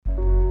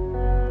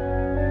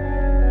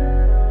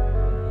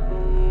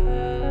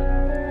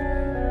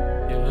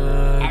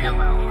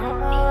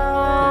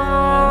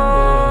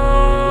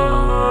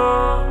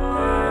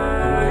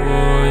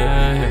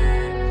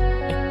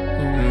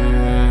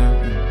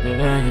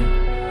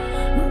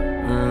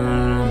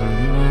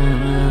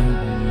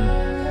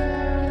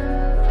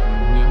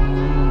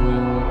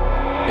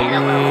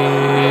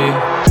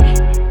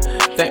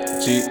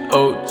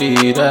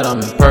be that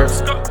I'm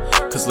imperfect,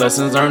 cause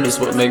lessons learned is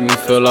what make me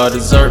feel I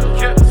deserve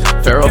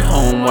it. Pharaoh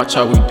home, watch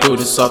how we do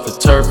this off the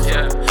turf.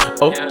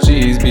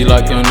 OGs be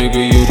like, young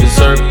nigga, you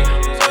deserve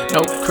it.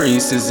 No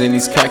creases in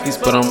these khakis,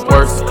 but I'm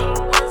worth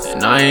it.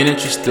 And I ain't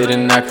interested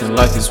in acting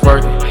like it's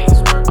worth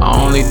it.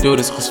 I only do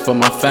this cause for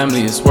my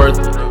family it's worth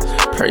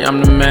it. Pray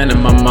I'm the man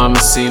and my mama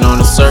seen on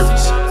the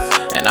surface.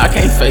 And I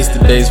can't face the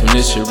days when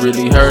this shit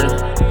really hurting.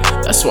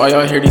 That's why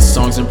y'all hear these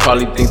songs and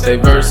probably think they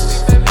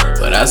verses.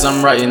 But as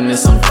I'm writing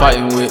this, I'm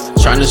fighting with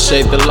trying to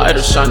shade the light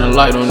or shine a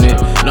light on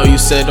it. No, you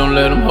said don't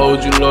let them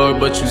hold you, Lord,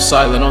 but you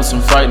silent on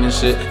some frightening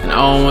shit. And I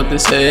don't want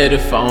this head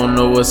if I don't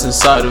know what's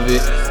inside of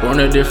it. Born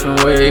a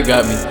different way, it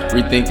got me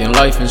rethinking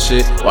life and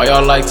shit. Why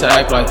y'all like to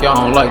act like y'all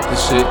don't like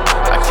this shit?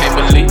 I can't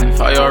believe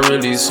how y'all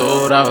really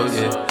sold out,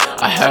 yeah.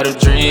 I had a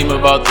dream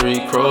about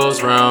 3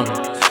 crows round me.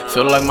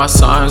 Feel like my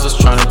signs was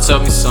trying to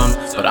tell me something,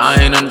 but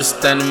I ain't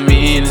understanding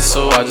meaning,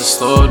 so I just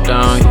slowed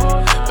down,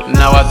 yeah. But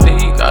now I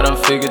think I done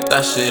figured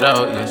that shit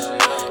out,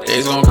 yeah.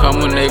 Days gon' come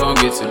when they gon'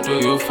 get to do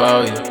you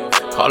foul, yeah.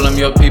 Call them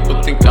your people,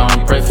 think I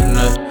don't pray for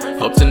nothing.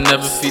 Hope to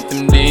never feed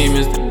them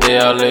demons the day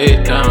I lay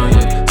it down,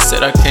 yeah.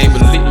 Said I can't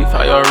believe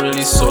how y'all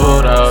really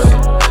sold out,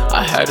 yeah.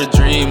 I had a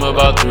dream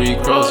about 3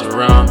 crows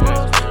around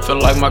me. Feel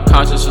like my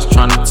conscience was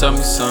trying to tell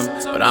me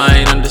something, but I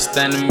ain't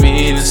understanding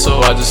meaning, so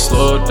I just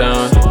slowed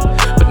down,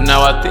 yeah. But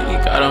now I think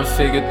I done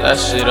figured that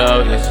shit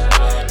out,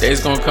 yeah.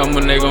 Days gon' come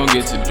when they gon'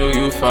 get to do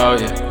you foul,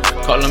 yeah.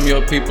 Call them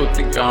your people,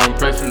 think I don't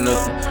pray for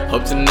nothing.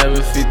 Hope to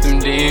never feed them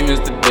demons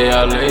the day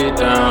I lay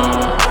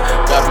down.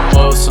 Gotta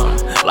mold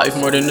something. Life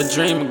more than a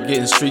dream of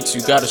getting streets,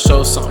 you gotta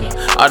show something.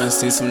 I done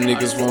seen some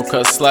niggas won't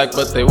cut slack,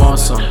 but they want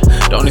something.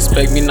 Don't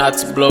expect me not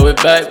to blow it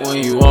back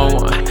when you want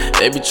one.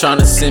 They be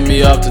tryna send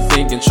me off to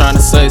thinking, tryna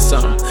say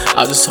something.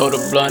 I'll just hold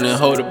a blunt and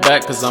hold it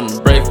back, cause I'ma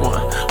break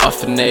one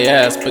off in they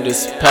ass, but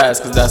it's a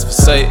pass, cause that's for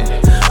Satan.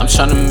 I'm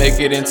tryna make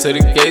it into the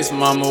gates,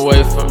 mom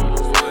away from me.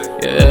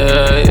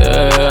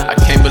 Yeah, I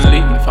can't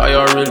believe how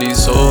y'all really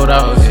sold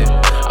out,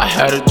 yeah. I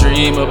had a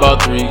dream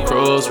about 3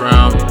 crows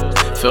round me.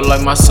 Feel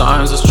like my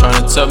signs was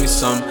trying to tell me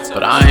something,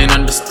 but I ain't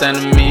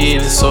understanding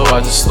meaning, so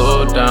I just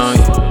slowed down,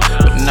 yeah.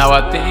 But now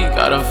I think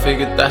I done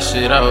figured that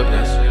shit out,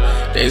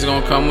 yeah. Days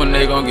gon' come when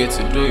they gon' get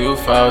to do you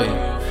foul,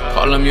 yeah.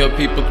 Call them your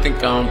people, think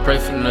I don't pray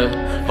for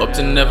nothing. Hope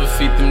to never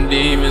feed them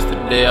demons the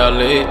day I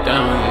lay it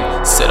down,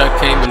 yeah. Said I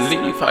can't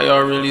believe how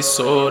y'all really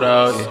sold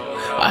out, yeah.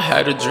 I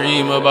had a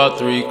dream about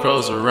 3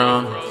 crows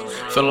around me.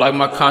 Feel like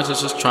my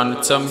conscience was trying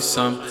to tell me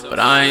something, but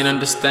I ain't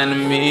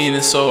understanding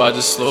meaning, so I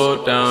just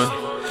slowed down,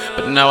 yeah.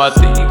 But now I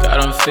think I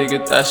done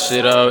figured that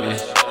shit out,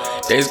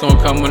 yeah. Days gon'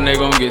 come when they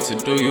gon' get to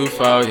do you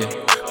foul, yeah.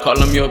 Call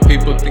them your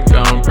people, think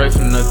I don't pray for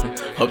nothing.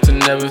 Hope to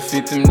never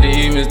feed them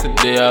demons the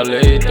day I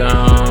lay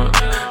down.